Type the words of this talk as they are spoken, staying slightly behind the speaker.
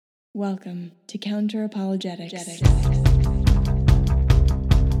Welcome to Counter Apologetics.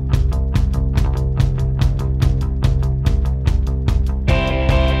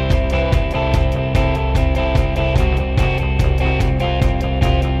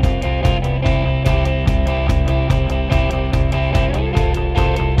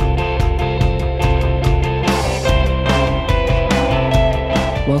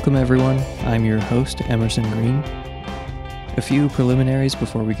 Welcome everyone, I'm your host, Emerson Green. A few preliminaries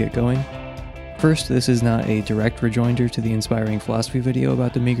before we get going. First, this is not a direct rejoinder to the inspiring philosophy video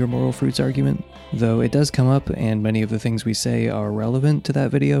about the meager moral fruits argument, though it does come up and many of the things we say are relevant to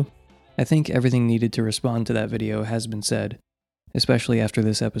that video. I think everything needed to respond to that video has been said, especially after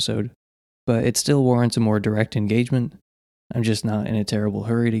this episode, but it still warrants a more direct engagement. I'm just not in a terrible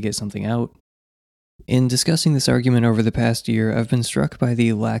hurry to get something out. In discussing this argument over the past year, I've been struck by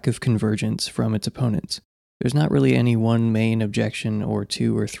the lack of convergence from its opponents. There's not really any one main objection or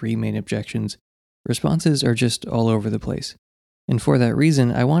two or three main objections. Responses are just all over the place. And for that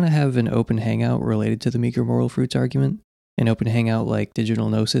reason, I want to have an open hangout related to the meager moral fruits argument, an open hangout like Digital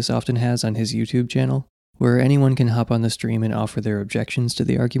Gnosis often has on his YouTube channel, where anyone can hop on the stream and offer their objections to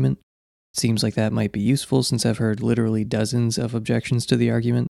the argument. Seems like that might be useful since I've heard literally dozens of objections to the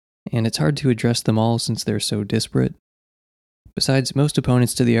argument, and it's hard to address them all since they're so disparate. Besides, most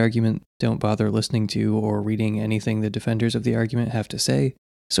opponents to the argument don't bother listening to or reading anything the defenders of the argument have to say,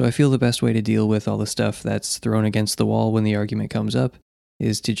 so I feel the best way to deal with all the stuff that's thrown against the wall when the argument comes up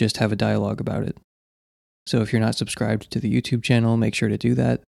is to just have a dialogue about it. So if you're not subscribed to the YouTube channel, make sure to do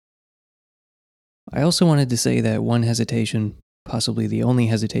that. I also wanted to say that one hesitation, possibly the only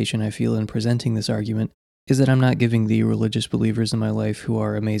hesitation I feel in presenting this argument, is that I'm not giving the religious believers in my life who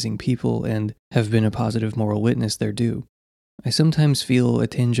are amazing people and have been a positive moral witness their due. I sometimes feel a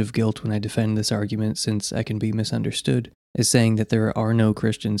tinge of guilt when I defend this argument since I can be misunderstood as saying that there are no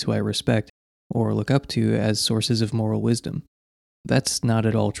Christians who I respect or look up to as sources of moral wisdom. That's not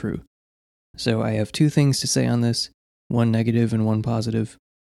at all true. So I have two things to say on this, one negative and one positive.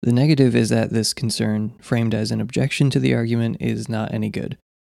 The negative is that this concern, framed as an objection to the argument, is not any good.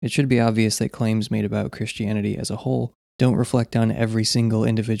 It should be obvious that claims made about Christianity as a whole don't reflect on every single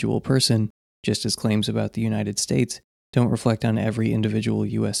individual person, just as claims about the United States don't reflect on every individual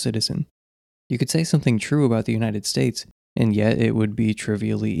US citizen. You could say something true about the United States, and yet it would be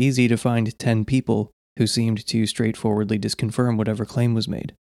trivially easy to find 10 people who seemed to straightforwardly disconfirm whatever claim was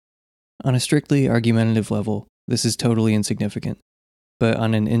made. On a strictly argumentative level, this is totally insignificant, but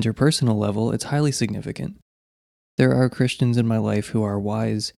on an interpersonal level, it's highly significant. There are Christians in my life who are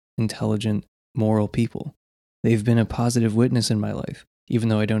wise, intelligent, moral people. They've been a positive witness in my life, even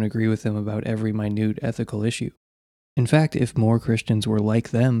though I don't agree with them about every minute ethical issue. In fact, if more Christians were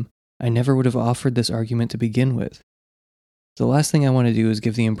like them, I never would have offered this argument to begin with. The last thing I want to do is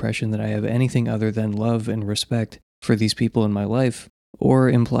give the impression that I have anything other than love and respect for these people in my life, or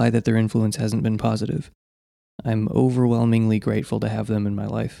imply that their influence hasn't been positive. I'm overwhelmingly grateful to have them in my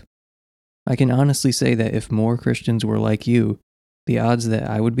life. I can honestly say that if more Christians were like you, the odds that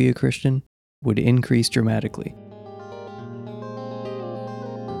I would be a Christian would increase dramatically.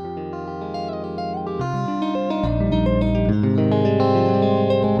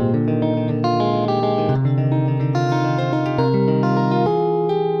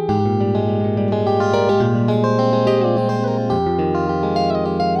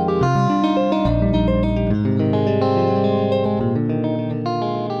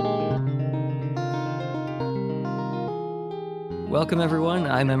 Welcome everyone,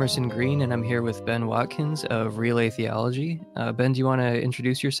 I'm Emerson Green and I'm here with Ben Watkins of Relay Theology. Ben, do you want to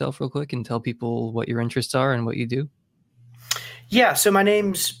introduce yourself real quick and tell people what your interests are and what you do? Yeah, so my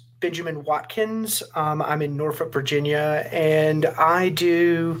name's Benjamin Watkins. I'm in Norfolk, Virginia, and I'm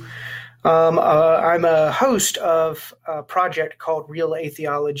a host of a project called Relay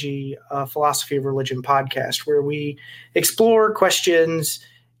Theology, Philosophy of Religion podcast, where we explore questions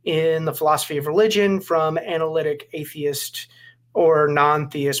in the philosophy of religion from analytic atheist or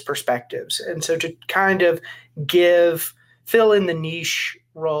non-theist perspectives. And so to kind of fill in the niche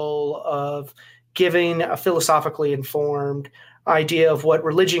role of giving a philosophically informed idea of what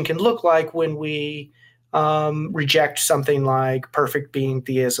religion can look like when we reject something like perfect being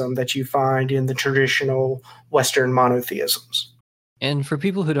theism that you find in the traditional Western monotheisms. And for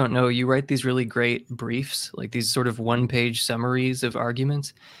people who don't know, you write these really great briefs, like these sort of one-page summaries of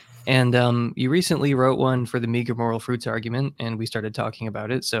arguments. And you recently wrote one for the meager moral fruits argument, and we started talking about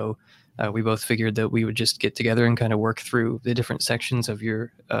it. So we both figured that we would just get together and kind of work through the different sections of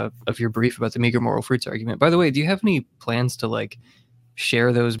your brief about the meager moral fruits argument. By the way, do you have any plans to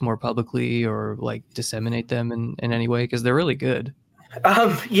share those more publicly or disseminate them in any way? Because they're really good.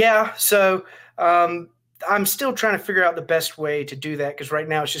 Yeah. So I'm still trying to figure out the best way to do that because right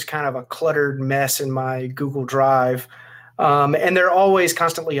now it's just kind of a cluttered mess in my Google Drive. And they're always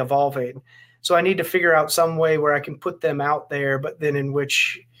constantly evolving. So I need to figure out some way where I can put them out there, but then in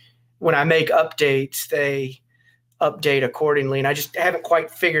which when I make updates, they update accordingly. And I just haven't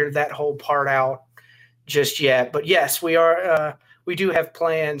quite figured that whole part out just yet. But yes, we do have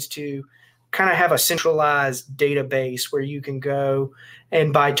plans to kind of have a centralized database where you can go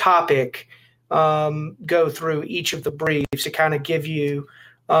and by topic go through each of the briefs to kind of give you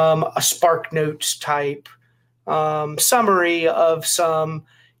a Spark Notes type summary of some.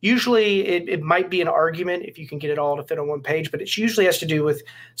 Usually it might be an argument if you can get it all to fit on one page, but it usually has to do with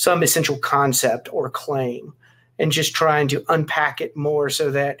some essential concept or claim and just trying to unpack it more so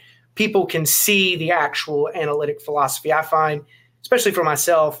that people can see the actual analytic philosophy. I find, especially for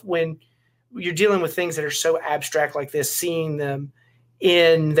myself, when you're dealing with things that are so abstract like this, seeing them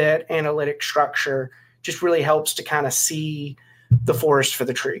in that analytic structure just really helps to kind of see the forest for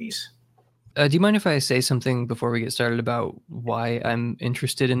the trees. Do you mind if I say something before we get started about why I'm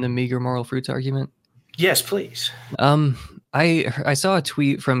interested in the meager moral fruits argument? Yes, please. I saw a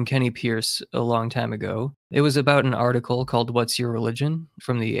tweet from Kenny Pierce a long time ago. It was about an article called "What's Your Religion?"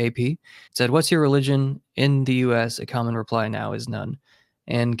 from the AP. It said, "What's your religion? In the US, a common reply now is none."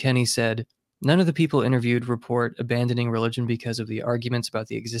 And Kenny said, "None of the people interviewed report abandoning religion because of the arguments about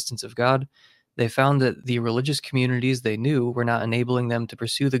the existence of God. They found that the religious communities they knew were not enabling them to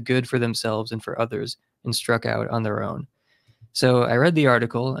pursue the good for themselves and for others, and struck out on their own." So I read the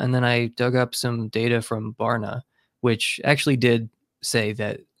article, and then I dug up some data from Barna, which actually did say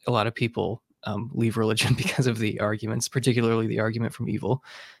that a lot of people leave religion because of the arguments, particularly the argument from evil.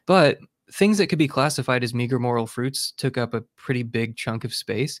 But things that could be classified as meager moral fruits took up a pretty big chunk of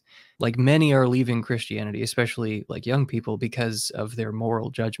space. Like, many are leaving Christianity, especially like young people, because of their moral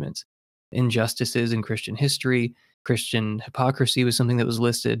judgments. Injustices in Christian history, Christian hypocrisy was something that was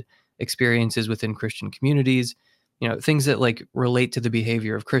listed, experiences within Christian communities, things that like relate to the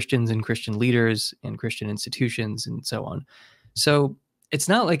behavior of Christians and Christian leaders and Christian institutions and so on. So it's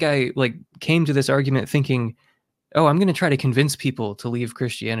not like I came to this argument thinking, oh, I'm going to try to convince people to leave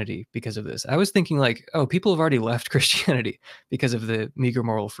Christianity because of this. I was thinking like, oh, people have already left Christianity because of the meager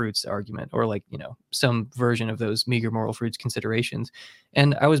moral fruits argument, or some version of those meager moral fruits considerations.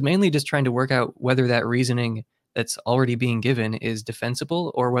 And I was mainly just trying to work out whether that reasoning that's already being given is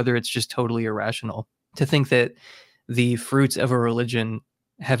defensible or whether it's just totally irrational to think that the fruits of a religion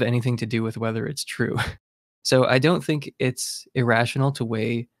have anything to do with whether it's true. So I don't think it's irrational to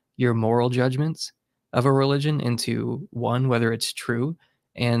weigh your moral judgments of a religion into, one, whether it's true,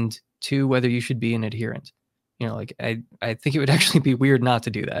 and two, whether you should be an adherent. I think it would actually be weird not to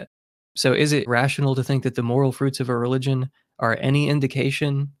do that. So is it rational to think that the moral fruits of a religion are any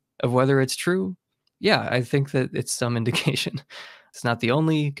indication of whether it's true? Yeah, I think that it's some indication. It's not the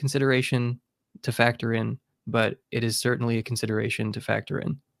only consideration to factor in, but it is certainly a consideration to factor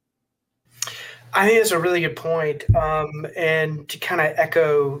in. I think that's a really good point. And to kind of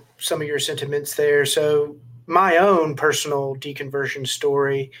echo some of your sentiments there. So my own personal deconversion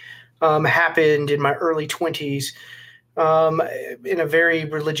story happened in my early 20s in a very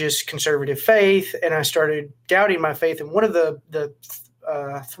religious conservative faith. And I started doubting my faith. And one of the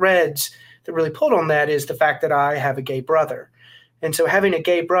threads that really pulled on that is the fact that I have a gay brother. And so having a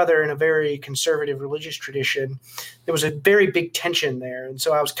gay brother in a very conservative religious tradition, there was a very big tension there. And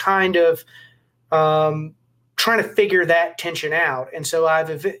so I was kind of trying to figure that tension out. And so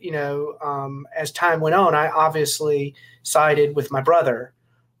as time went on, I obviously sided with my brother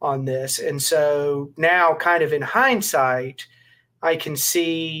on this. And so now, kind of in hindsight, I can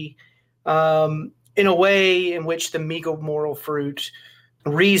see in a way in which the meager moral fruit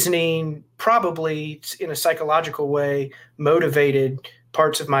reasoning probably in a psychological way motivated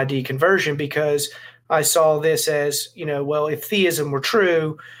parts of my deconversion, because I saw this as, well, if theism were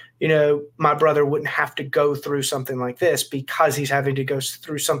true, my brother wouldn't have to go through something like this because he's having to go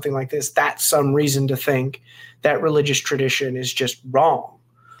through something like this. That's some reason to think that religious tradition is just wrong.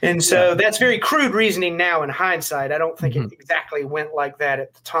 And so that's very crude reasoning now in hindsight. I don't think it exactly went like that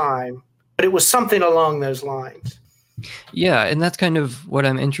at the time, but it was something along those lines. Yeah, and that's kind of what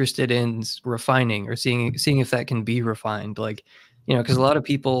I'm interested in refining, or seeing if that can be refined. Because a lot of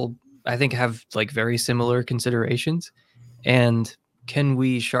people, I think, have very similar considerations, and can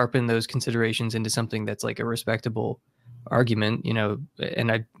we sharpen those considerations into something that's a respectable argument?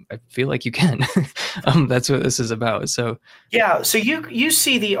 And I feel like you can. That's what this is about. So yeah, so you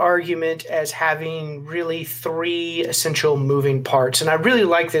see the argument as having really three essential moving parts, and I really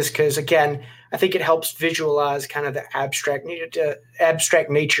like this because, again, I think it helps visualize kind of the abstract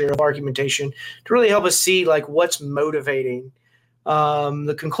nature of argumentation to really help us see like what's motivating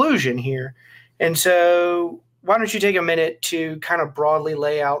the conclusion here. And so why don't you take a minute to kind of broadly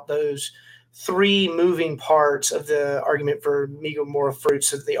lay out those three moving parts of the argument for meager moral fruits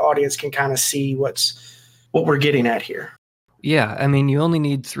so that the audience can kind of see what we're getting at here? Yeah, I mean, you only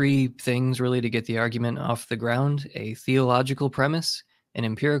need three things really to get the argument off the ground: a theological premise, an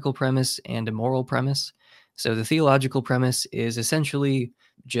empirical premise, and a moral premise. So the theological premise is essentially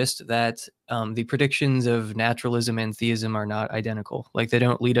just that the predictions of naturalism and theism are not identical. Like, they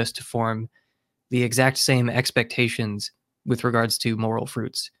don't lead us to form the exact same expectations with regards to moral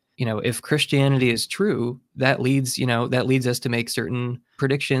fruits. If Christianity is true, that leads us to make certain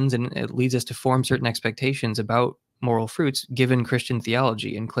predictions, and it leads us to form certain expectations about moral fruits given Christian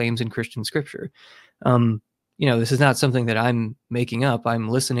theology and claims in Christian scripture. This is not something that I'm making up. I'm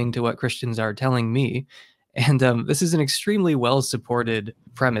listening to what Christians are telling me. And this is an extremely well-supported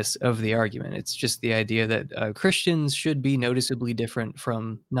premise of the argument. It's just the idea that Christians should be noticeably different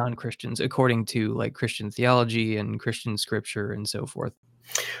from non-Christians according to like Christian theology and Christian scripture and so forth.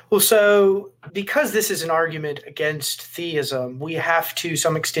 Well, so because this is an argument against theism, we have to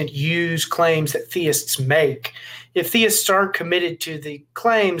some extent use claims that theists make. If theists aren't committed to the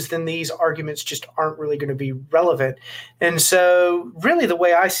claims, then these arguments just aren't really going to be relevant. And so really the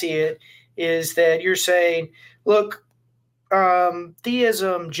way I see it is that you're saying, look,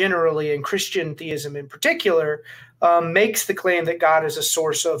 theism generally, and Christian theism in particular, makes the claim that God is a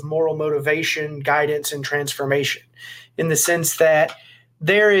source of moral motivation, guidance, and transformation, in the sense that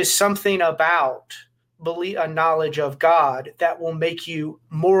there is something about a knowledge of God that will make you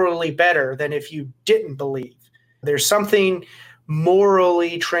morally better than if you didn't believe. There's something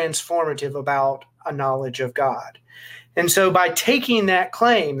morally transformative about a knowledge of God. And so by taking that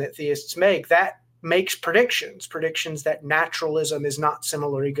claim that theists make, that makes predictions that naturalism is not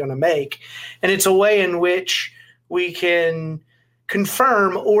similarly going to make. And it's a way in which we can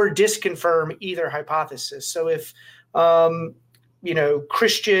confirm or disconfirm either hypothesis. So if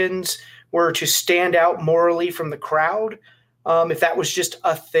Christians were to stand out morally from the crowd, if that was just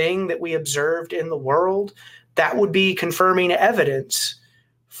a thing that we observed in the world, that would be confirming evidence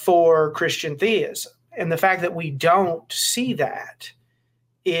for Christian theism. And the fact that we don't see that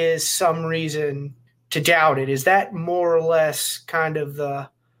is some reason to doubt it. Is that more or less kind of the...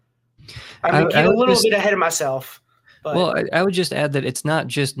 I'm getting a little bit ahead of myself. But. Well, I would just add that it's not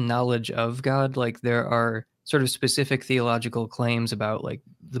just knowledge of God. Like, there are sort of specific theological claims about like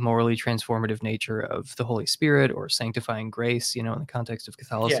the morally transformative nature of the Holy Spirit or sanctifying grace, in the context of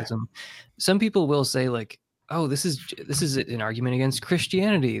Catholicism. Yeah. Some people will say like, oh, this is an argument against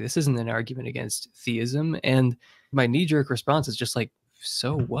Christianity. This isn't an argument against theism. And my knee-jerk response is just like,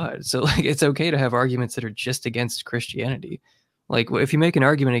 so what? So like, it's okay to have arguments that are just against Christianity. Like, if you make an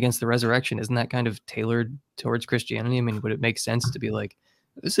argument against the resurrection, isn't that kind of tailored towards Christianity? I mean, would it make sense to be like,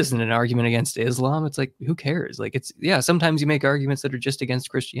 this isn't an argument against Islam? It's like, who cares? Like, sometimes you make arguments that are just against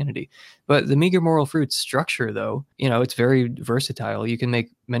Christianity. But the meager moral fruits structure, though, it's very versatile. You can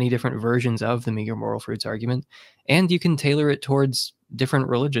make many different versions of the meager moral fruits argument, and you can tailor it towards different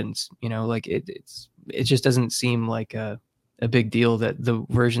religions. Like it just doesn't seem like a big deal that the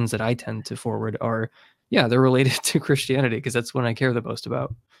versions that I tend to forward are, they're related to Christianity because that's what I care the most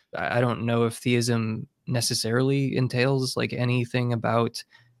about. I don't know if theism necessarily entails like anything about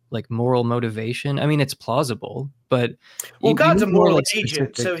like moral motivation. I mean, it's plausible, but God's a moral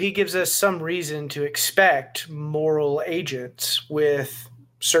agent, so he gives us some reason to expect moral agents with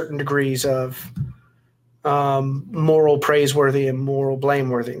certain degrees of moral praiseworthy and moral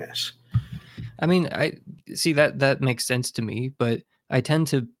blameworthiness. I mean, I see that makes sense to me, but I tend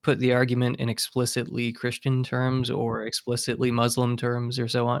to put the argument in explicitly Christian terms or explicitly Muslim terms or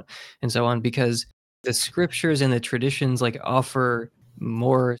so on, because the scriptures and the traditions like offer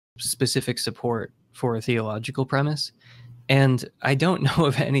more specific support for a theological premise. And I don't know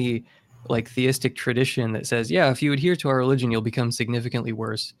of any like theistic tradition that says, if you adhere to our religion, you'll become significantly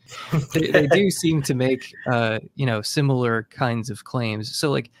worse. They do seem to make, similar kinds of claims. So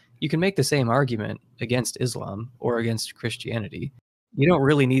like, you can make the same argument against Islam or against Christianity. You don't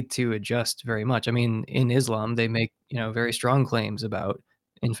really need to adjust very much. I mean, in Islam, they make, very strong claims about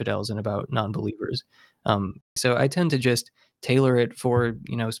infidels and about non-believers. So I tend to just tailor it for,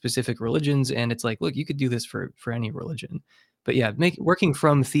 specific religions. And it's like, look, you could do this for any religion. But working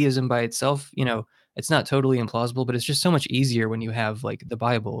from theism by itself, it's not totally implausible, but it's just so much easier when you have like the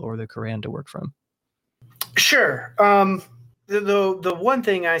Bible or the Quran to work from. Sure. The one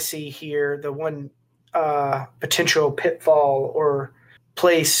thing I see here, the one potential pitfall or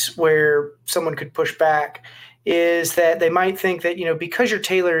place where someone could push back is that they might think that, because you're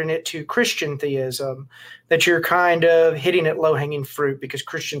tailoring it to Christian theism, that you're kind of hitting at low-hanging fruit, because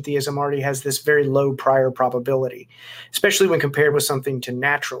Christian theism already has this very low prior probability, especially when compared with something to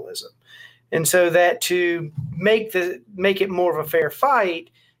naturalism. And so that to make it more of a fair fight,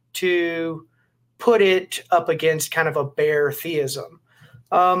 to put it up against kind of a bare theism.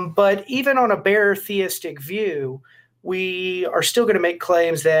 But even on a bare theistic view, we are still going to make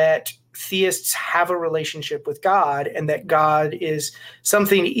claims that theists have a relationship with God, and that God is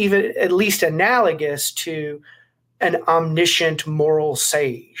something even at least analogous to an omniscient moral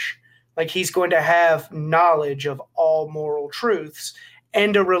sage. Like, he's going to have knowledge of all moral truths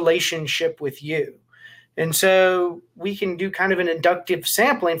and a relationship with you. And so we can do kind of an inductive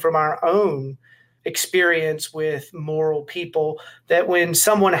sampling from our own experience with moral people, that when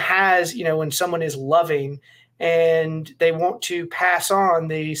someone is loving and they want to pass on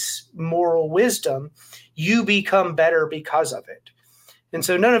this moral wisdom, you become better because of it. And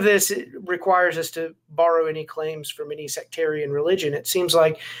so none of this requires us to borrow any claims from any sectarian religion. It seems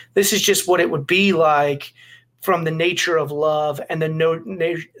like this is just what it would be like from the nature of love and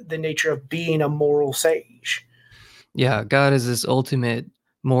the nature of being a moral sage. Yeah, God is this ultimate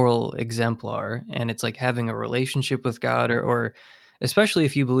moral exemplar, and it's like having a relationship with God, or especially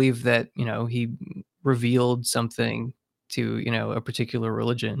if you believe that, he revealed something to, a particular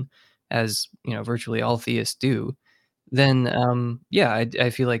religion, as, virtually all theists do, then, I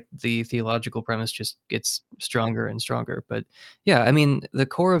feel like the theological premise just gets stronger and stronger. But yeah, I mean, the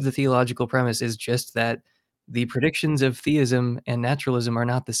core of the theological premise is just that the predictions of theism and naturalism are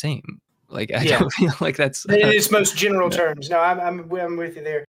not the same. Like, I don't feel like that's in its most general terms. No, I'm with you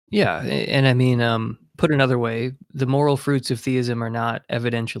there. Yeah, and I mean, put another way, the moral fruits of theism are not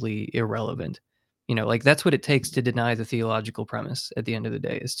evidentially irrelevant. Like, that's what it takes to deny the theological premise at the end of the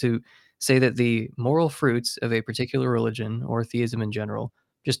day, is to say that the moral fruits of a particular religion, or theism in general,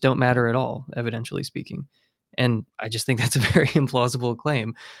 just don't matter at all, evidentially speaking. And I just think that's a very implausible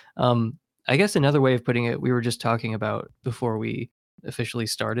claim. I guess another way of putting it, we were just talking about before we officially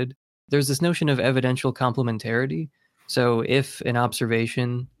started, there's this notion of evidential complementarity. So if an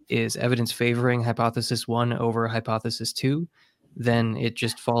observation is evidence favoring hypothesis 1 over hypothesis 2, then it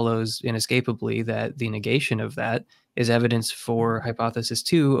just follows inescapably that the negation of that is evidence for hypothesis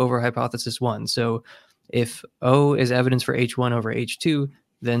 2 over hypothesis 1. So if O is evidence for H1 over H2,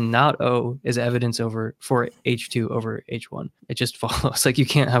 then not O is evidence for H2 over H1. It just follows. Like, you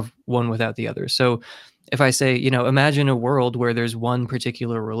can't have one without the other. So if I say, imagine a world where there's one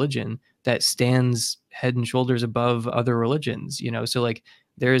particular religion that stands head and shoulders above other religions, so like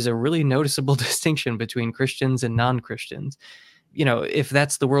there is a really noticeable distinction between Christians and non-Christians. If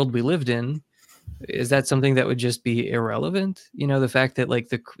that's the world we lived in, is that something that would just be irrelevant? The fact that like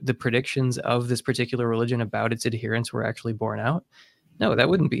the predictions of this particular religion about its adherents were actually borne out? No, that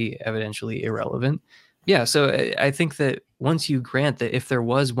wouldn't be evidentially irrelevant. Yeah, so I think that once you grant that if there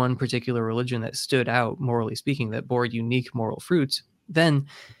was one particular religion that stood out, morally speaking, that bore unique moral fruits, then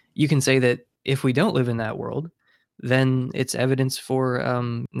you can say that if we don't live in that world, then it's evidence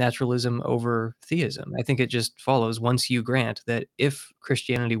for naturalism over theism. I think it just follows once you grant that if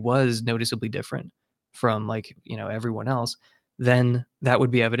Christianity was noticeably different from everyone else, then that would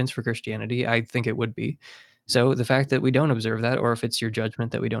be evidence for Christianity. I think it would be. So the fact that we don't observe that, or if it's your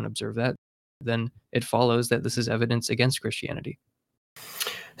judgment that we don't observe that, then it follows that this is evidence against Christianity.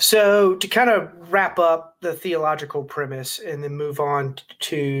 So to kind of wrap up the theological premise and then move on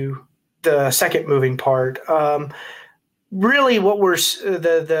to the second moving part, really what we're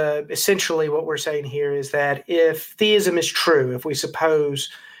essentially what we're saying here is that if theism is true, if we suppose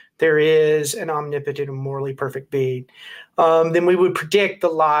there is an omnipotent and morally perfect being, then we would predict the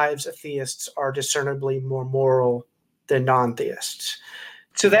lives of theists are discernibly more moral than non-theists.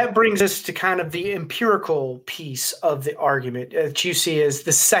 So that brings us to kind of the empirical piece of the argument that you see as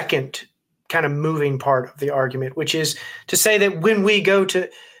the second kind of moving part of the argument, which is to say that when we go to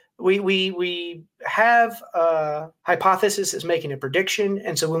we have a hypothesis as making a prediction,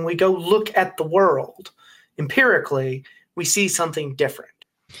 and so when we go look at the world empirically, we see something different.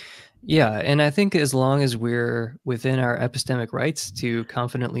 Yeah, and I think as long as we're within our epistemic rights to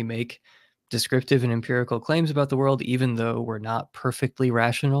confidently make descriptive and empirical claims about the world, even though we're not perfectly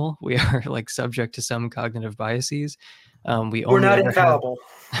rational, we are like subject to some cognitive biases. We're not infallible.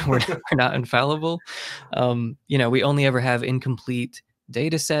 We're not infallible. We only ever have incomplete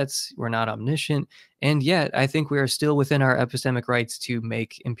data sets. We're not omniscient. And yet I think we are still within our epistemic rights to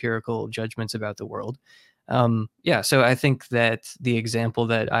make empirical judgments about the world. Yeah, so I think that the example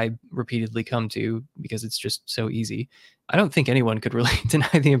that I repeatedly come to, because it's just so easy, I don't think anyone could really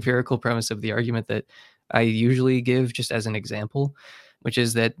deny the empirical premise of the argument that I usually give just as an example, which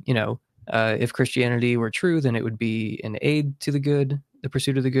is that, if Christianity were true, then it would be an aid to the good, the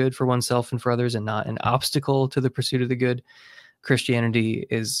pursuit of the good for oneself and for others, and not an obstacle to the pursuit of the good. Christianity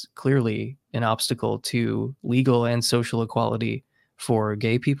is clearly an obstacle to legal and social equality for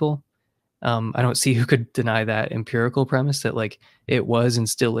gay people. I don't see who could deny that empirical premise that like it was and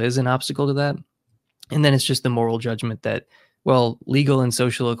still is an obstacle to that. And then it's just the moral judgment that, well, legal and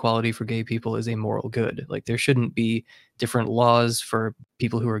social equality for gay people is a moral good. Like there shouldn't be different laws for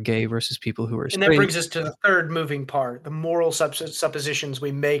people who are gay versus people who are straight. And that brings us to the third moving part, the moral suppositions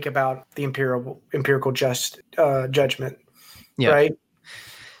we make about the empirical judgment. Yeah. Right.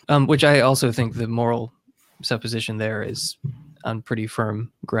 Which I also think the moral supposition there is on pretty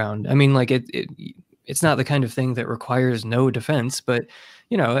firm ground. I mean, like it's not the kind of thing that requires no defense, but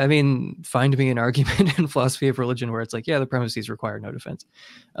find me an argument in philosophy of religion where it's like, yeah, the premises require no defense.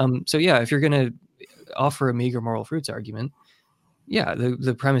 So yeah, if you're going to offer a meager moral fruits argument, yeah,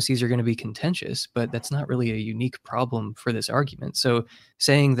 the premises are going to be contentious, but that's not really a unique problem for this argument. So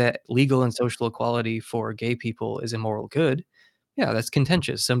saying that legal and social equality for gay people is a moral good, yeah, that's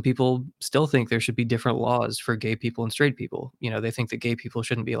contentious. Some people still think there should be different laws for gay people and straight people. They think that gay people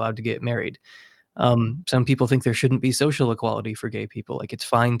shouldn't be allowed to get married. Some people think there shouldn't be social equality for gay people. Like it's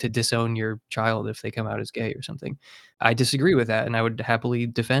fine to disown your child if they come out as gay or something. I disagree with that, and I would happily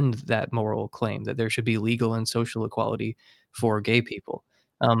defend that moral claim that there should be legal and social equality for gay people.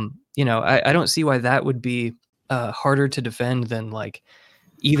 I don't see why that would be harder to defend than like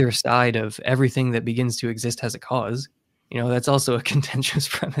either side of everything that begins to exist has a cause. That's also a contentious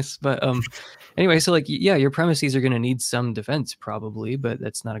premise. But anyway, so like, yeah, your premises are going to need some defense probably, but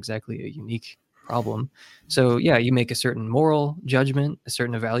that's not exactly a unique problem. So yeah, you make a certain moral judgment, a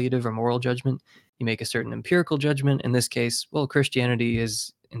certain evaluative or moral judgment. You make a certain empirical judgment. In this case, well, Christianity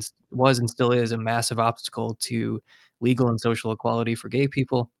was and still is a massive obstacle to legal and social equality for gay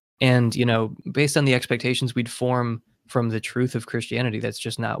people. And, based on the expectations we'd form from the truth of Christianity, that's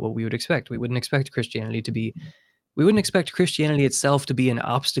just not what we would expect. We wouldn't expect Christianity itself to be an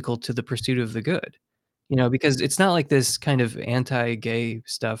obstacle to the pursuit of the good, because it's not like this kind of anti-gay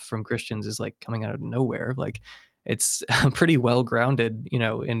stuff from Christians is like coming out of nowhere. Like it's pretty well grounded,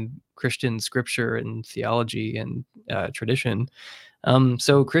 in Christian scripture and theology and tradition.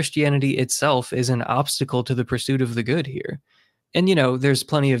 So Christianity itself is an obstacle to the pursuit of the good here. And, there's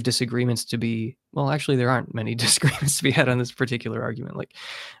plenty of disagreements to be, well, actually, there aren't many disagreements to be had on this particular argument. Like,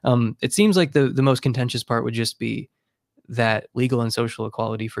 it seems like the most contentious part would just be that legal and social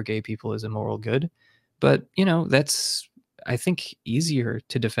equality for gay people is a moral good. But, that's, I think, easier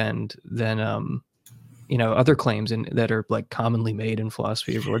to defend than, other claims that are like commonly made in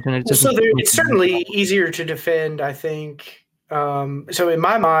philosophy of religion. It's certainly easier to defend, I think. So in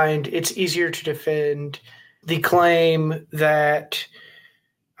my mind, it's easier to defend the claim that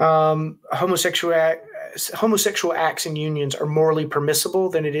homosexual acts and unions are morally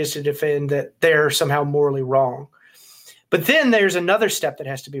permissible than it is to defend that they're somehow morally wrong. But then there's another step that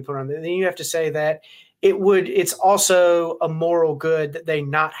has to be put on. Then you have to say that it's also a moral good that they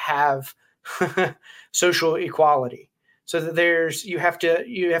not have social equality. So that you have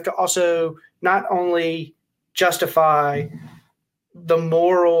to also not only justify the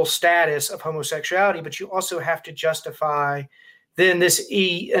moral status of homosexuality, but you also have to justify then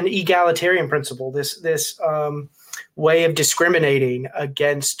an egalitarian principle, this way of discriminating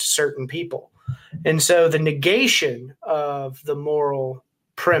against certain people. And so the negation of the moral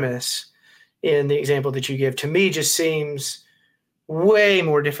premise in the example that you give to me just seems way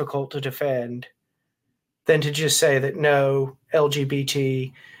more difficult to defend than to just say that no,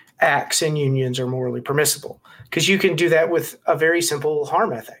 LGBT acts and unions are morally permissible, because you can do that with a very simple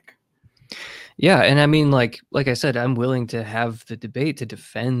harm ethic. Yeah, and I mean, like I said, I'm willing to have the debate to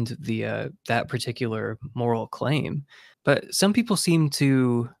defend that particular moral claim, but some people seem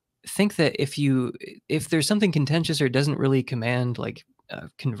to think that if there's something contentious or it doesn't really command like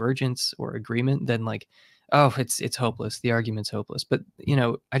convergence or agreement, then like, oh, it's hopeless. The argument's hopeless. But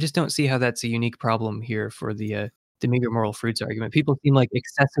I just don't see how that's a unique problem here for the meager moral fruits argument. People seem like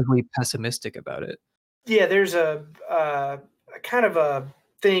excessively pessimistic about it. Yeah, there's a kind of a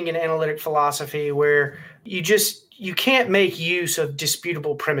thing in analytic philosophy where you can't make use of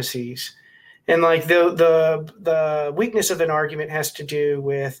disputable premises. And like the weakness of an argument has to do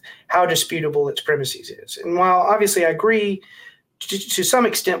with how disputable its premises is. And while obviously I agree to some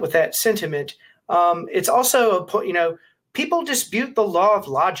extent with that sentiment, it's also people dispute the law of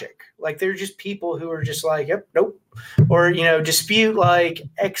logic. Like they're just people who are just like, yep, nope, or dispute like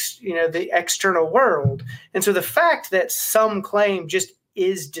the external world. And so the fact that some claim just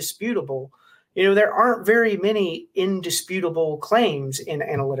is disputable, there aren't very many indisputable claims in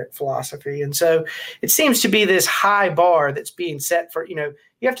analytic philosophy. And so it seems to be this high bar that's being set for, you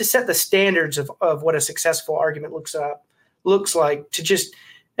have to set the standards of what a successful argument looks like to just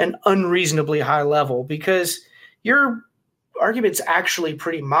an unreasonably high level, because your argument's actually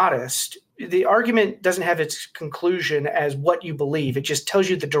pretty modest. The argument doesn't have its conclusion as what you believe. It just tells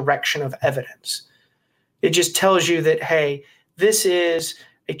you the direction of evidence. It just tells you that, hey, this is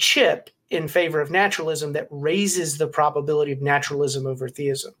a chip in favor of naturalism that raises the probability of naturalism over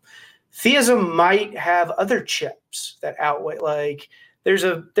theism. Theism might have other chips that outweigh, like there's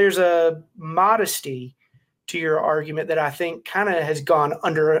a modesty to your argument that I think kind of has gone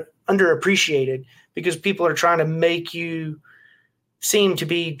underappreciated, because people are trying to make you seem to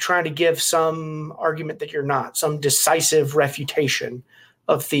be trying to give some argument that you're not, some decisive refutation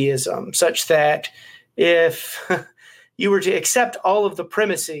of theism, such that if you were to accept all of the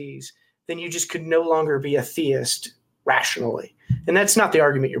premises, then you just could no longer be a theist rationally. And that's not the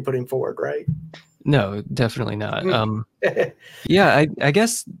argument you're putting forward, right? No, definitely not. Yeah, I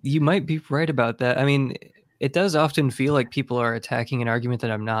guess you might be right about that. I mean, it does often feel like people are attacking an argument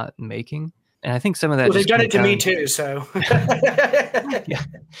that I'm not making. And I think some of that... Well, they've done it to me too, so... Yeah.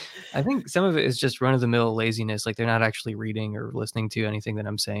 I think some of it is just run-of-the-mill laziness. Like they're not actually reading or listening to anything that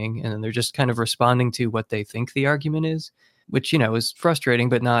I'm saying. And then they're just kind of responding to what they think the argument is, which, is frustrating,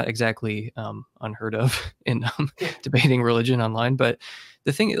 but not exactly unheard of in debating religion online. But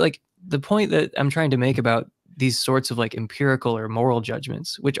the thing, like the point that I'm trying to make about these sorts of like empirical or moral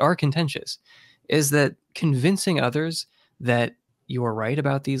judgments, which are contentious, is that convincing others that you are right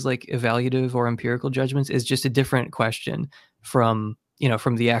about these like evaluative or empirical judgments is just a different question from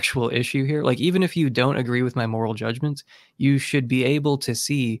the actual issue here. Like, even if you don't agree with my moral judgments, you should be able to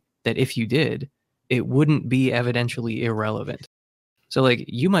see that if you did, it wouldn't be evidentially irrelevant. So like,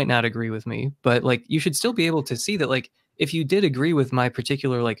 you might not agree with me, but like, you should still be able to see that like, if you did agree with my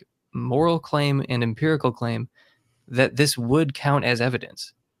particular like moral claim and empirical claim, that this would count as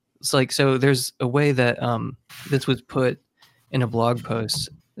evidence. It's like, so there's a way that this was put in a blog post,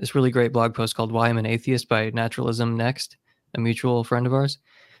 this really great blog post called Why I'm an Atheist by Naturalism Next, a mutual friend of ours.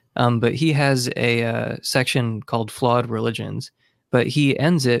 But he has a section called Flawed Religions, but he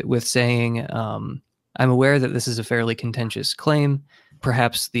ends it with saying, I'm aware that this is a fairly contentious claim.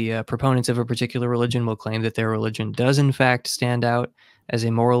 Perhaps the proponents of a particular religion will claim that their religion does in fact stand out as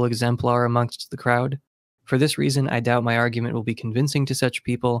a moral exemplar amongst the crowd. For this reason, I doubt my argument will be convincing to such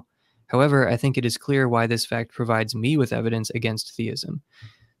people. However, I think it is clear why this fact provides me with evidence against theism.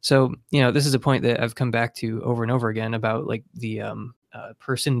 So, this is a point that I've come back to over and over again about like the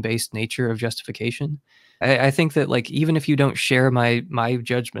person-based nature of justification. I think that like, even if you don't share my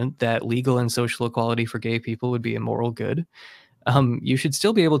judgment that legal and social equality for gay people would be a moral good, you should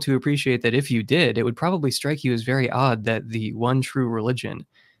still be able to appreciate that if you did, it would probably strike you as very odd that the one true religion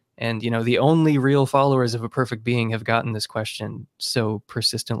and, the only real followers of a perfect being have gotten this question so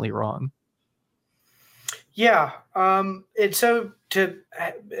persistently wrong. Yeah. And so to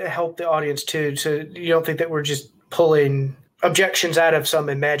help the audience too, so you don't think that we're just pulling objections out of some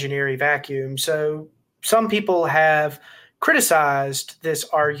imaginary vacuum. So some people have criticized this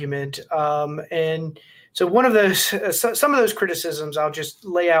argument. And so one of those, some of those criticisms I'll just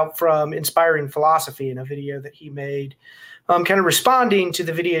lay out from Inspiring Philosophy in a video that he made, kind of responding to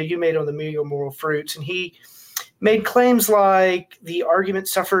the video you made on the meager moral fruits. And he made claims like the argument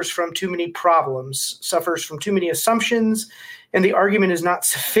suffers from too many problems, suffers from too many assumptions, and the argument is not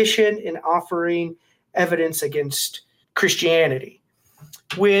sufficient in offering evidence against Christianity,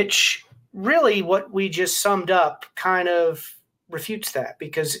 which really what we just summed up kind of refutes that,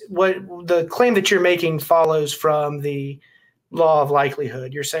 because what the claim that you're making follows from the law of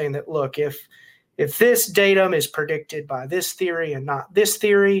likelihood. You're saying that, look, if this datum is predicted by this theory and not this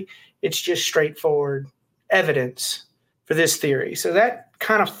theory, it's just straightforward evidence for this theory. So that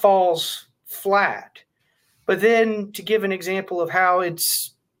kind of falls flat. But then to give an example of how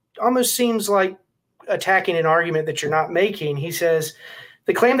it's almost seems like attacking an argument that you're not making, he says,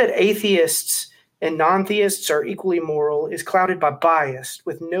 the claim that atheists and non-theists are equally moral is clouded by bias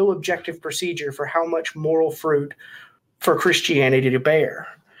with no objective procedure for how much moral fruit for Christianity to bear.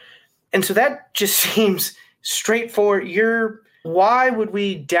 And so that just seems straightforward. Why would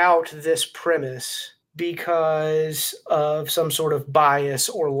we doubt this premise because of some sort of bias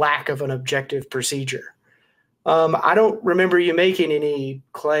or lack of an objective procedure? I don't remember you making any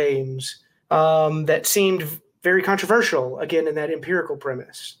claims that seemed very controversial, again, in that empirical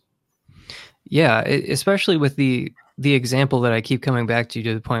premise. Yeah, especially with the example that I keep coming back to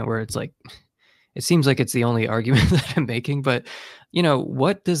the point where it's like, it seems like it's the only argument that I'm making, but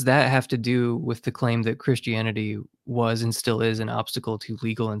what does that have to do with the claim that Christianity was and still is an obstacle to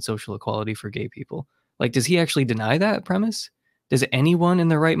legal and social equality for gay people? Like, does he actually deny that premise? Does anyone in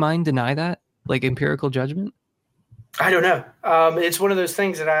their right mind deny that, like, empirical judgment? I don't know. It's one of those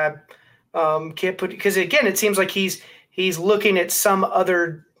things that I can't put, because again, it seems like he's looking at some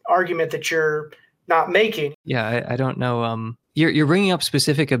other argument that you're not making. Yeah, I don't know. You're bringing up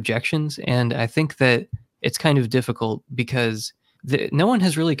specific objections, and I think that it's kind of difficult because no one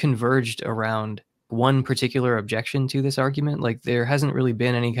has really converged around one particular objection to this argument. Like, there hasn't really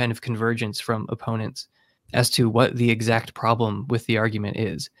been any kind of convergence from opponents as to what the exact problem with the argument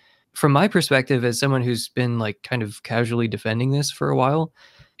is. From my perspective, as someone who's been like kind of casually defending this for a while,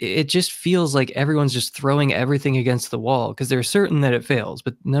 it just feels like everyone's just throwing everything against the wall because they're certain that it fails,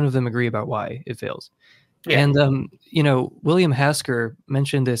 but none of them agree about why it fails. Yeah. And, William Hasker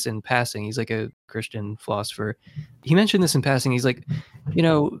mentioned this in passing. He's like a Christian philosopher. He mentioned this in passing. He's like,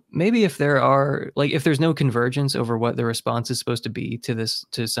 maybe if there's no convergence over what the response is supposed to be to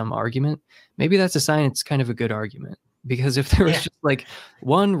some argument, maybe that's a sign it's kind of a good argument. Because if there was just like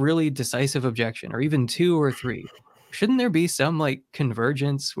one really decisive objection, or even two or three, shouldn't there be some like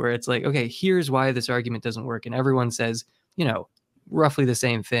convergence where it's like, okay, here's why this argument doesn't work, and everyone says, roughly the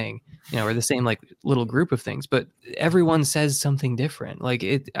same thing, or the same like little group of things, but everyone says something different. Like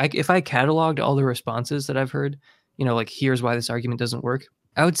if I cataloged all the responses that I've heard, like here's why this argument doesn't work,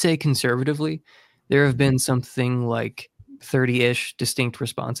 I would say conservatively, there have been something like 30-ish distinct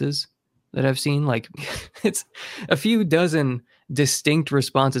responses that I've seen. Like it's a few dozen distinct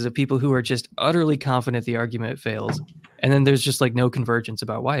responses of people who are just utterly confident the argument fails. And then there's just like no convergence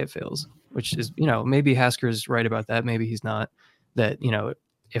about why it fails, which is, maybe Hasker's right about that. Maybe he's not. That,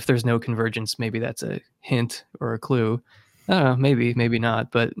 if there's no convergence, maybe that's a hint or a clue. I don't know, maybe not.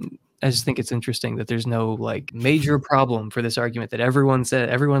 But I just think it's interesting that there's no like major problem for this argument that everyone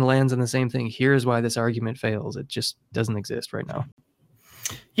lands on the same thing. Here's why this argument fails. It just doesn't exist right now.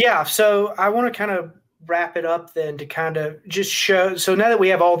 Yeah. So I want to kind of wrap it up then to kind of just show. So now that we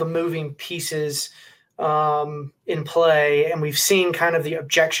have all the moving pieces in play and we've seen kind of the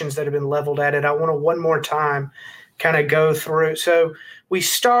objections that have been leveled at it, I want to one more time kind of go through. So we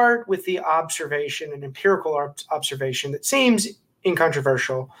start with the observation, an empirical observation that seems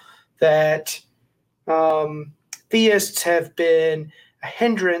incontroversial, that theists have been a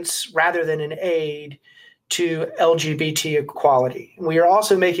hindrance rather than an aid to LGBT equality. And we are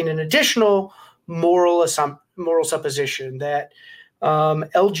also making an additional moral supposition that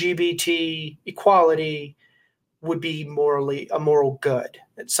LGBT equality would be a moral good.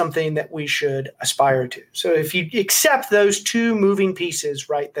 It's something that we should aspire to. So if you accept those two moving pieces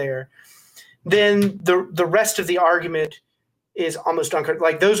right there, then the rest of the argument is almost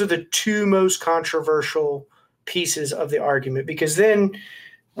like those are the two most controversial pieces of the argument, because then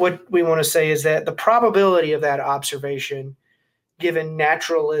what we want to say is that the probability of that observation given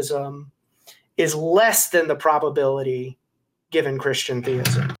naturalism is less than the probability given Christian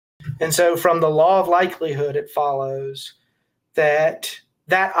theism. And so from the law of likelihood, it follows that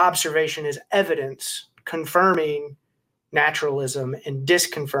observation is evidence confirming naturalism and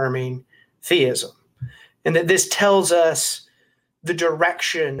disconfirming theism. And that this tells us the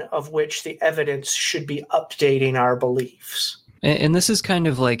direction of which the evidence should be updating our beliefs. And this is kind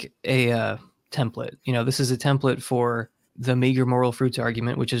of like a template. This is a template for the meager moral fruits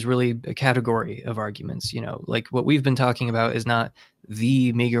argument, which is really a category of arguments. Like what we've been talking about is not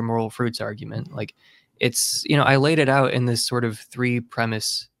the meager moral fruits argument. Like it's, I laid it out in this sort of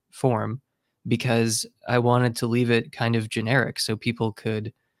 3-premise form because I wanted to leave it kind of generic so people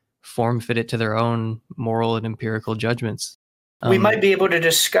could form fit it to their own moral and empirical judgments. We might be able to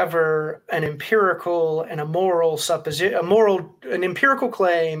discover an empirical and a moral an empirical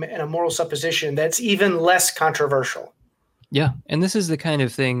claim and a moral supposition that's even less controversial. Yeah. And this is the kind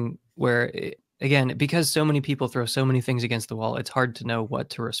of thing where, again, because so many people throw so many things against the wall, it's hard to know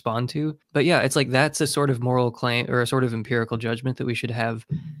what to respond to. But yeah, it's like that's a sort of moral claim or a sort of empirical judgment that we should have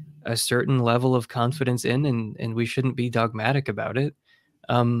a certain level of confidence in, and we shouldn't be dogmatic about it.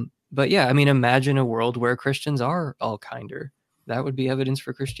 But yeah, I mean, imagine a world where Christians are all kinder. That would be evidence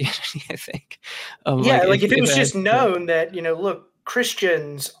for Christianity, I think. Like if it was just known that, look,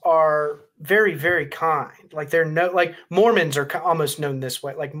 Christians are very, very kind. Like like Mormons are almost known this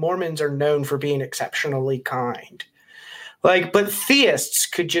way. Like Mormons are known for being exceptionally kind. Like, but theists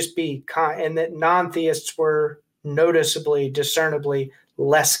could just be kind, and that non-theists were noticeably, discernibly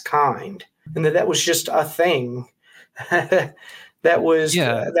less kind. and that was just a thing. that was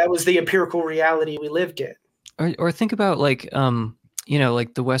the empirical reality we lived in. Or think about like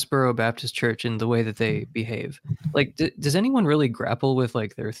like the Westboro Baptist Church and the way that they behave. Like, does anyone really grapple with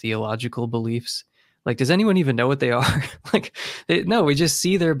like their theological beliefs? Like, does anyone even know what they are? Like, no, we just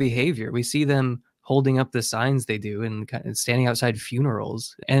see their behavior. We see them holding up the signs they do and kind of standing outside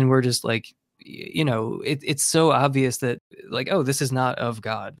funerals, and we're just like, it's so obvious that like, oh, this is not of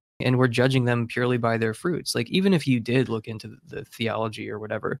God, and we're judging them purely by their fruits. Like, even if you did look into the theology or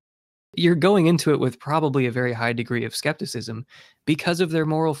whatever, you're going into it with probably a very high degree of skepticism because of their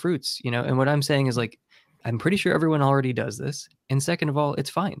moral fruits, And what I'm saying is like, I'm pretty sure everyone already does this. And second of all, it's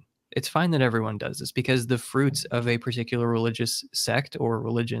fine. It's fine that everyone does this because the fruits of a particular religious sect or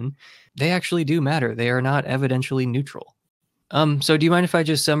religion, they actually do matter. They are not evidentially neutral. So do you mind if I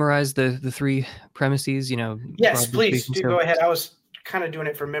just summarize the three premises, Yes, please do. Go ahead. I was kind of doing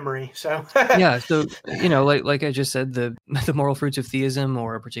it from memory. So yeah. So, like I just said, the moral fruits of theism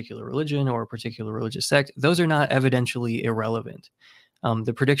or a particular religion or a particular religious sect, those are not evidentially irrelevant.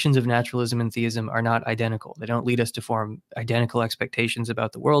 The predictions of naturalism and theism are not identical. They don't lead us to form identical expectations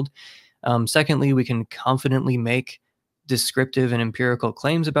about the world. Secondly, we can confidently make descriptive and empirical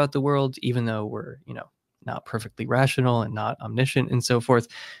claims about the world, even though we're, not perfectly rational and not omniscient and so forth.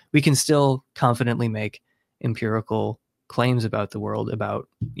 We can still confidently make empirical claims about the world, about,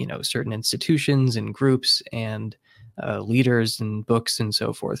 certain institutions and groups and leaders and books and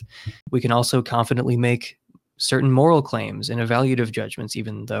so forth. We can also confidently make certain moral claims and evaluative judgments,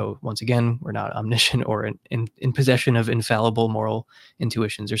 even though, once again, we're not omniscient or in possession of infallible moral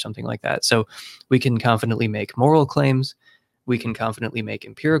intuitions or something like that. So we can confidently make moral claims. We can confidently make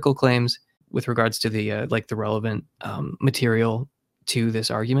empirical claims with regards to the relevant material to this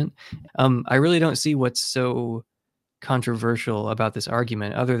argument. I really don't see what's so controversial about this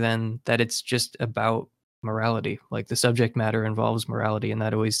argument other than that it's just about morality. Like, the subject matter involves morality, and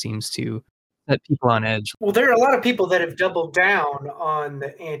that always seems to set people on edge. Well, there are a lot of people that have doubled down on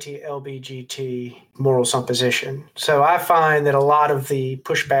the anti-LBGT moral supposition. So I find that a lot of the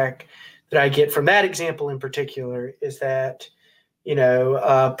pushback that I get from that example in particular is that,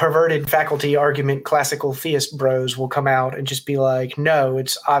 perverted faculty argument, classical theist bros will come out and just be like, no,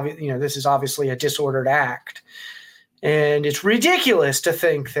 it's obvious, this is obviously a disordered act. And it's ridiculous to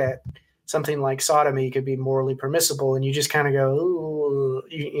think that something like sodomy could be morally permissible. And you just kind of go, ooh,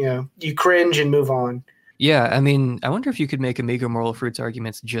 you cringe and move on. Yeah, I mean, I wonder if you could make a meager moral fruits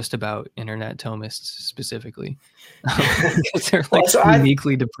arguments just about internet Thomists specifically. Because they're like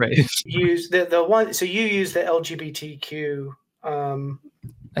uniquely depraved. Use the one. So you use the LGBTQ.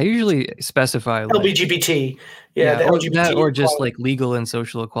 I usually specify like, LGBT. Yeah, the or LGBT that, or just equality. like legal and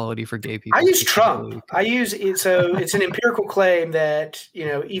social equality for gay people. I use Trump. I use it. So it's an empirical claim that,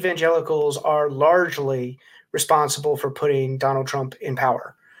 evangelicals are largely responsible for putting Donald Trump in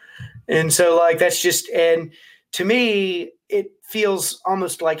power. And so like, that's just, and to me, it feels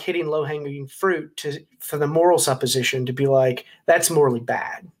almost like hitting low-hanging fruit for the moral supposition to be like, that's morally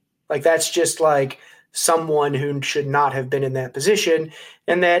bad. Like, that's just like someone who should not have been in that position,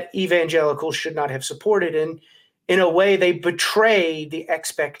 and that evangelicals should not have supported. And in a way, they betray the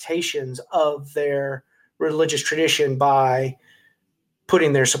expectations of their religious tradition by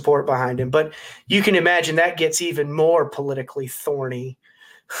putting their support behind him. But you can imagine that gets even more politically thorny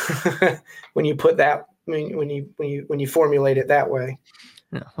when you put that, when you formulate it that way.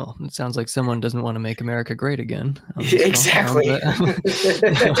 Yeah, well, it sounds like someone doesn't want to make America great again. Exactly.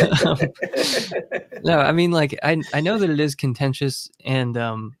 No, I mean, like, I know that it is contentious, and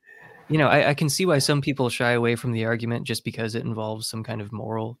I can see why some people shy away from the argument just because it involves some kind of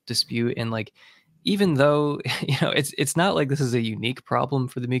moral dispute. And like, even though it's not like this is a unique problem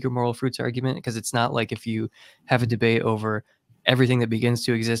for the meager moral fruits argument, because it's not like if you have a debate over everything that begins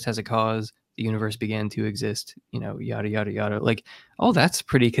to exist has a cause, the universe began to exist, yada, yada, yada. Like, oh, that's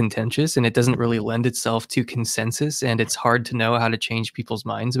pretty contentious, and it doesn't really lend itself to consensus, and it's hard to know how to change people's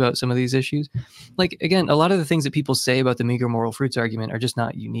minds about some of these issues. Like, again, a lot of the things that people say about the meager moral fruits argument are just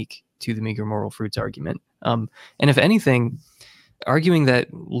not unique to the meager moral fruits argument. And if anything, arguing that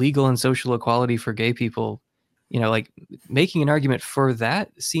legal and social equality for gay people, like making an argument for that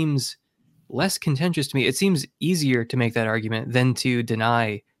seems less contentious to me. It seems easier to make that argument than to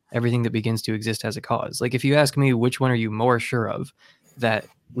deny everything that begins to exist has a cause. Like, if you ask me, which one are you more sure of, that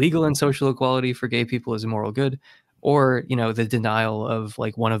legal and social equality for gay people is a moral good, or, the denial of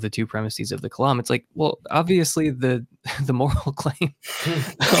like one of the two premises of the Kalam, it's like, well, obviously the moral claim.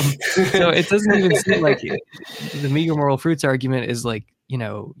 So it doesn't even seem like the meager moral fruits argument is like,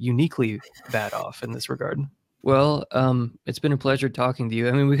 uniquely bad off in this regard. Well, it's been a pleasure talking to you.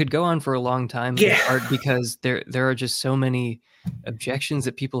 I mean, we could go on for a long time, in Yeah. part because there are just so many objections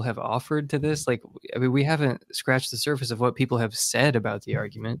that people have offered to this. Like, I mean, we haven't scratched the surface of what people have said about the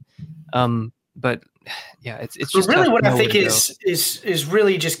argument. But yeah, it's But just really tough what to I know where think to go. is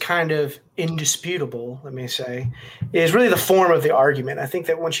really just kind of indisputable, let me say, is really the form of the argument. I think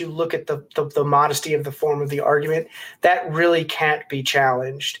that once you look at the modesty of the form of the argument, that really can't be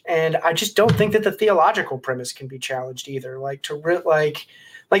challenged. And I just don't think that the theological premise can be challenged either. Like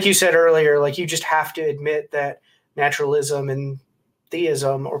like you said earlier, like you just have to admit that naturalism and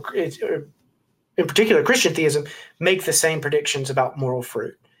theism, or in particular Christian theism, make the same predictions about moral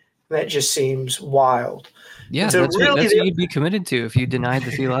fruit. That just seems wild. Yeah, And so that's really, what you'd be committed to if you denied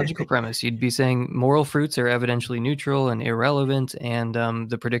the theological premise. You'd be saying moral fruits are evidentially neutral and irrelevant, and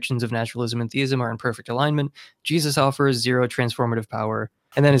the predictions of naturalism and theism are in perfect alignment. Jesus offers zero transformative power.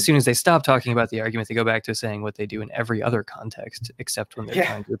 And then as soon as they stop talking about the argument, they go back to saying what they do in every other context, except when they're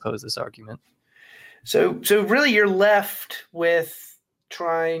trying to oppose this argument. So really you're left with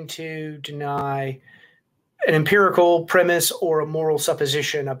trying to deny an empirical premise or a moral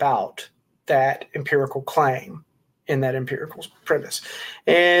supposition about that empirical claim in that empirical premise.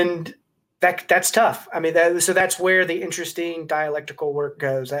 And that's tough. I mean, so that's where the interesting dialectical work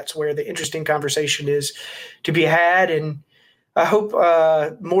goes. That's where the interesting conversation is to be had. And I hope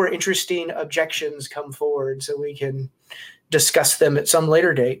more interesting objections come forward so we can discuss them at some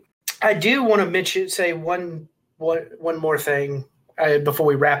later date. I do want to say one more thing before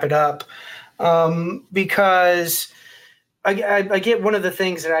we wrap it up, because I get one of the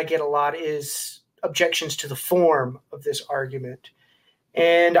things that I get a lot is objections to the form of this argument.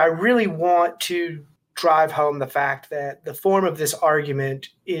 And I really want to drive home the fact that the form of this argument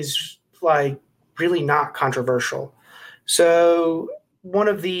is like really not controversial. So one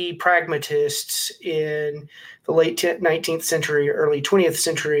of the pragmatists in the late 19th century, early 20th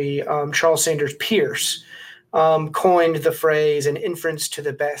century, Charles Sanders Peirce, coined the phrase "an inference to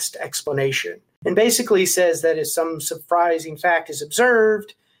the best explanation," and basically says that if some surprising fact is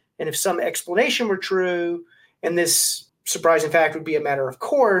observed, and if some explanation were true, and this surprising fact would be a matter of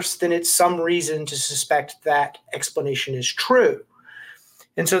course, then it's some reason to suspect that explanation is true.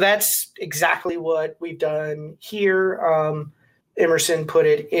 And so that's exactly what we've done here. Emerson put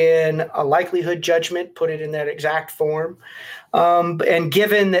it in a likelihood judgment, put it in that exact form. And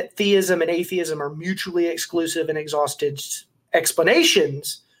given that theism and atheism are mutually exclusive and exhausted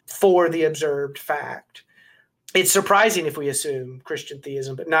explanations for the observed fact, it's surprising if we assume Christian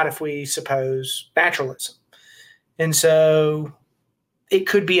theism, but not if we suppose naturalism. And so it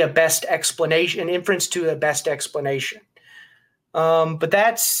could be a best explanation, an inference to a best explanation. But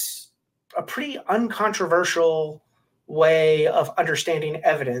that's a pretty uncontroversial way of understanding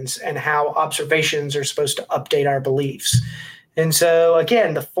evidence and how observations are supposed to update our beliefs. And so,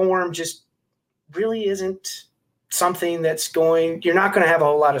 again, the form just really isn't something you're not going to have a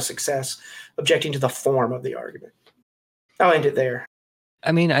whole lot of success objecting to the form of the argument. I'll end it there.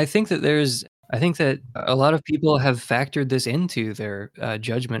 I mean, I think that a lot of people have factored this into their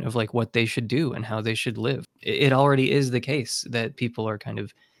judgment of like what they should do and how they should live. It already is the case that people are kind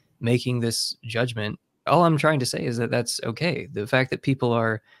of making this judgment. All I'm trying to say is that that's okay. The fact that people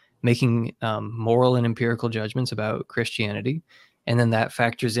are making moral and empirical judgments about Christianity, and then that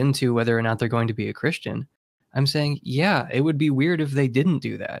factors into whether or not they're going to be a Christian. I'm saying, yeah, it would be weird if they didn't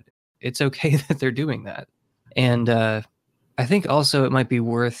do that. It's okay that they're doing that. And I think also it might be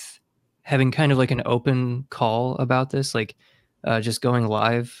worth having kind of like an open call about this, like just going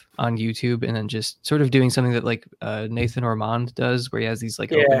live on YouTube and then just sort of doing something that like Nathan Ormond does, where he has these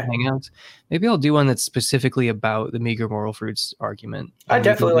like open hangouts. Maybe I'll do one that's specifically about the meager moral fruits argument. I'd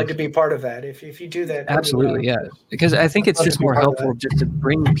definitely like to be part of that. If you do that. Absolutely, yeah. Because I think it's just more helpful just to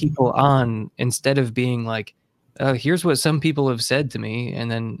bring people on instead of being like, here's what some people have said to me. And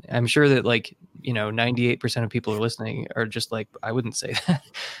then I'm sure that like, 98% of people are listening are just like, I wouldn't say that.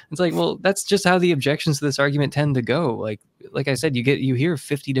 It's like, well, that's just how the objections to this argument tend to go. Like I said, you hear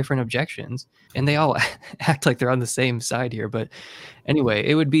 50 different objections and they all act like they're on the same side here. But anyway,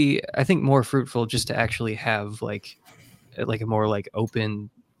 it would be, I think, more fruitful just to actually have like a more like open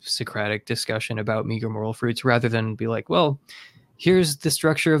Socratic discussion about meager moral fruits rather than be like, well, here's the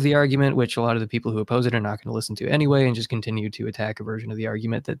structure of the argument, which a lot of the people who oppose it are not going to listen to anyway, and just continue to attack a version of the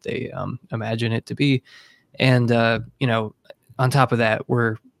argument that they imagine it to be. And, on top of that,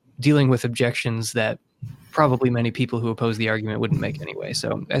 we're dealing with objections that probably many people who oppose the argument wouldn't make anyway.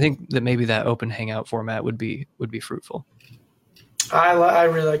 So I think that maybe that open hangout format would be fruitful. I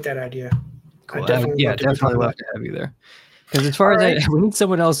really like that idea. Cool. Definitely love to have you there. Because as far as we need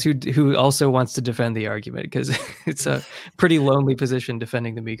someone else who also wants to defend the argument, because it's a pretty lonely position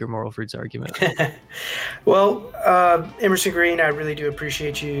defending the meager moral fruits argument. Well, Emerson Green, I really do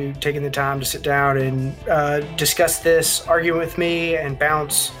appreciate you taking the time to sit down and discuss this argument with me and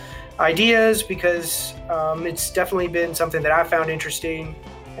bounce ideas, because it's definitely been something that I found interesting,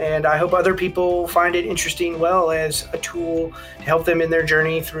 and I hope other people find it interesting well as a tool to help them in their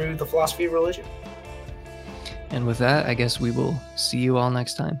journey through the philosophy of religion. And with that, I guess we will see you all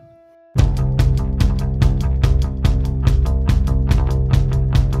next time.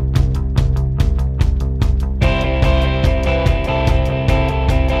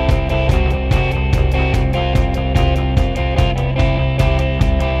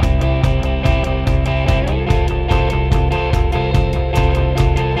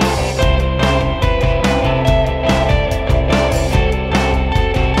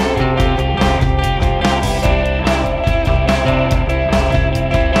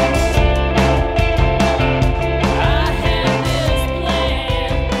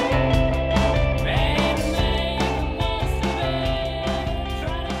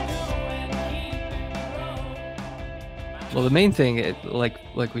 Well, the main thing,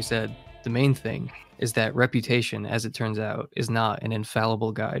 like we said, the main thing is that reputation, as it turns out, is not an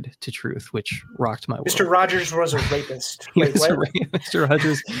infallible guide to truth, which rocked my world. Mr. Rogers was a rapist. Wait, what? Mr.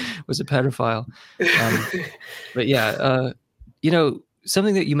 Rogers was a pedophile. But yeah,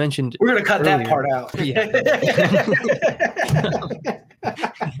 something that you mentioned. We're going to cut earlier, that part out. Yeah.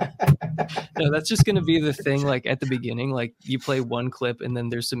 No, that's just going to be the thing. Like at the beginning, like you play one clip and then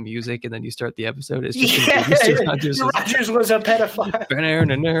there's some music and then you start the episode. It's just Mr. Rogers was a pedophile.